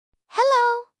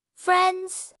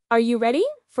friends. Are you ready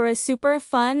for a super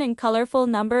fun and colorful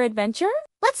number adventure?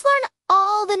 Let's learn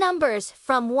all the numbers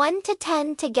from 1 to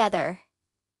 10 together.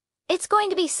 It's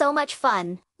going to be so much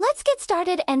fun. Let's get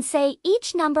started and say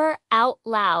each number out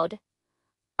loud.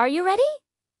 Are you ready?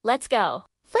 Let's go.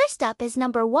 First up is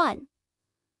number 1.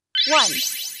 1.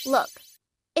 Look,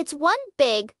 it's one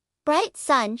big, bright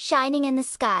sun shining in the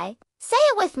sky. Say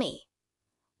it with me.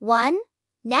 1.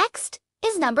 Next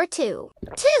is number 2.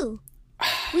 2.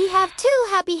 We have 2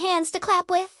 happy hands to clap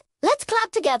with. Let's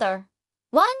clap together.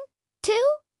 1, 2.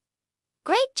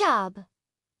 Great job.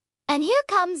 And here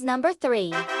comes number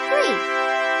 3. 3.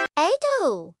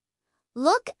 2.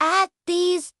 Look at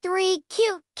these 3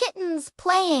 cute kittens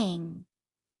playing.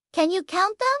 Can you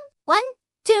count them? 1,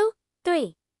 2,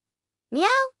 3.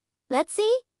 Meow. Let's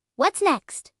see. What's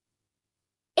next?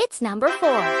 It's number 4.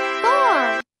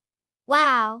 4.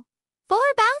 Wow. 4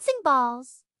 bouncing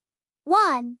balls.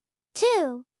 1,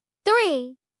 2,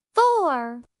 3,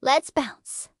 4. Let's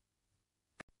bounce.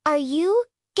 Are you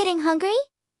getting hungry?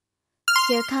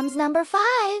 Here comes number 5.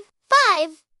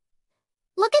 5.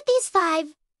 Look at these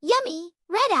 5 yummy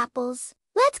red apples.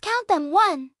 Let's count them.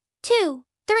 1, 2,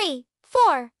 3,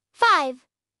 4, 5.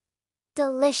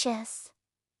 Delicious.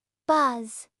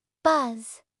 Buzz,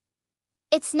 buzz.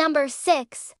 It's number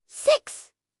 6.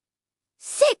 6.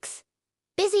 6.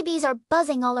 Busy bees are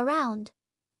buzzing all around.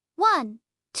 1,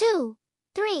 2,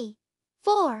 3,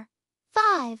 4,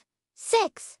 5,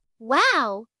 6.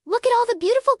 Wow! Look at all the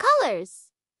beautiful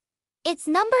colors. It's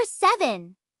number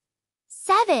 7.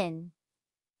 7.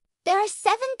 There are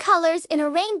 7 colors in a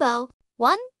rainbow.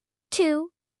 1,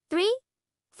 2, 3,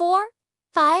 4,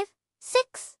 5,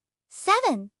 6,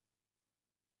 7.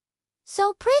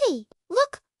 So pretty.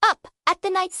 Look up at the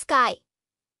night sky.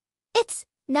 It's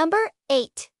number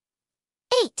 8.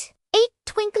 8. 8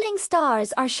 twinkling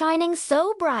stars are shining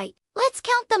so bright. Let's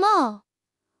count them all.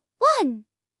 1,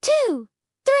 2,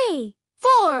 3,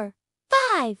 4,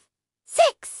 5,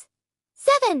 6,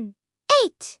 7,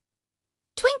 8.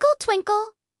 Twinkle, twinkle.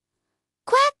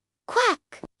 Quack,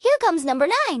 quack. Here comes number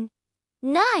 9.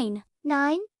 9.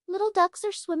 9 little ducks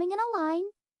are swimming in a line.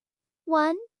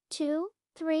 1, 2,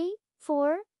 3,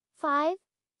 4, 5,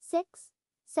 6,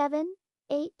 7,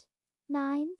 8,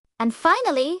 9. And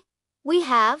finally, we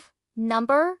have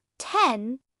number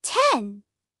 10. 10.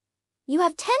 You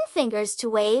have 10 fingers to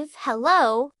wave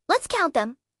hello. Let's count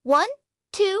them. 1,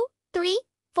 2, 3,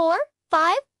 4,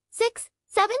 5, 6,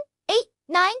 7, 8,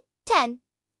 9, 10.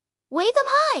 Wave them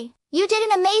high. You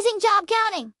did an amazing job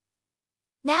counting.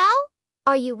 Now,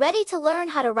 are you ready to learn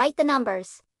how to write the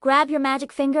numbers? Grab your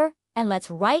magic finger and let's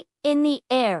write in the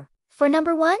air. For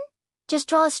number 1, just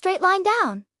draw a straight line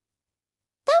down.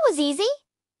 That was easy.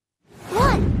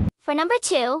 1. For number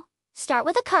 2, start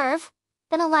with a curve,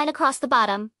 then a line across the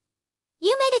bottom.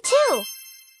 You made it 2.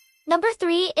 Number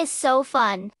 3 is so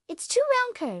fun. It's 2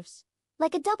 round curves,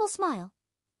 like a double smile.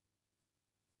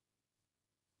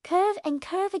 Curve and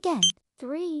curve again.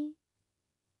 3.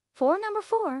 For number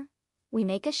 4, we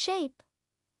make a shape,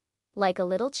 like a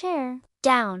little chair.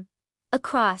 Down,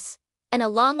 across, and a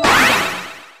long line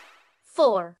down.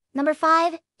 4. Number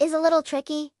 5 is a little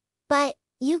tricky, but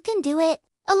you can do it.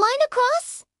 A line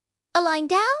across, a line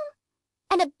down,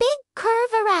 and a big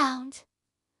curve around.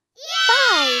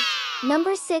 5.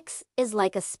 Number 6 is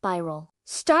like a spiral.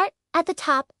 Start at the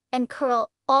top and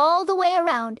curl all the way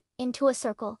around into a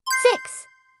circle. 6.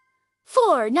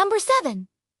 For number 7,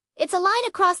 it's a line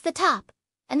across the top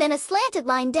and then a slanted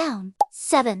line down.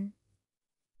 7.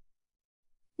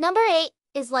 Number 8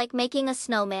 is like making a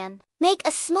snowman. Make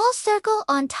a small circle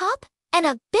on top and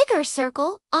a bigger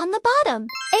circle on the bottom.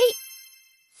 8.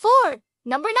 For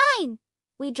number 9,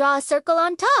 we draw a circle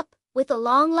on top with a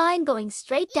long line going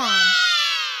straight down.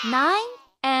 9.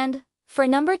 And for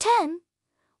number 10,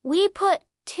 we put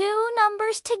 2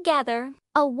 numbers together,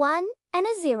 a 1 and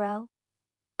a 0.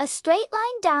 A straight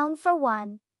line down for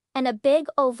 1 and a big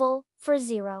oval for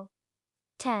 0.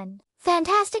 10.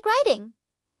 Fantastic writing.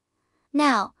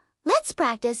 Now, let's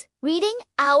practice reading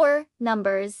our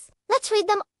numbers. Let's read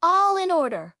them all in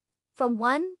order, from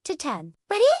 1 to 10.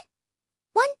 Ready?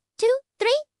 1, 2,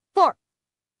 3, 4,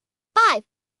 5,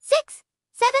 6,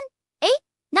 7, 8,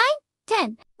 9,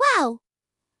 10. Wow!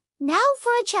 Now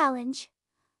for a challenge.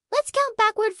 Let's count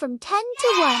backward from 10 to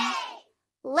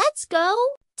 1. Let's go.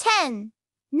 10,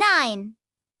 9,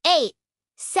 8,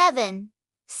 7,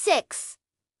 6,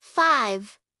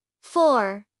 5,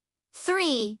 4,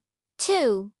 3,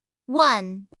 2,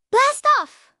 1. Blast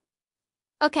off!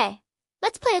 Okay,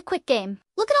 let's play a quick game.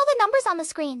 Look at all the numbers on the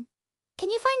screen. Can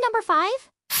you find number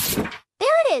 5?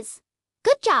 There it is.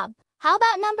 Good job. How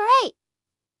about number 8?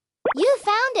 You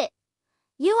found it.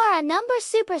 You are are a number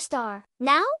superstar.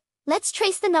 Now, let's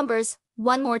trace the numbers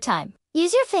one more time.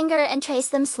 Use your finger and trace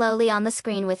them slowly on the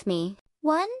screen with me.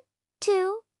 1,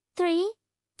 2, 3,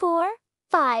 4,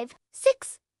 5,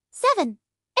 6, 7,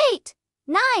 8,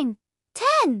 9,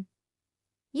 10.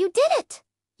 You did it!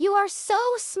 You are so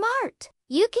smart.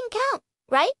 You can count,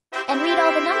 right? And read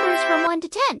all the numbers from 1 to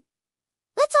 10.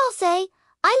 Let's all say,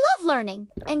 I love learning,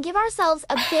 and give ourselves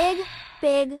a big,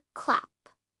 big clap.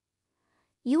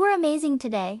 You were amazing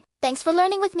today. Thanks for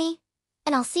learning with me,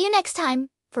 and I'll see you next time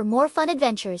for more fun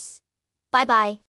adventures. Bye-bye.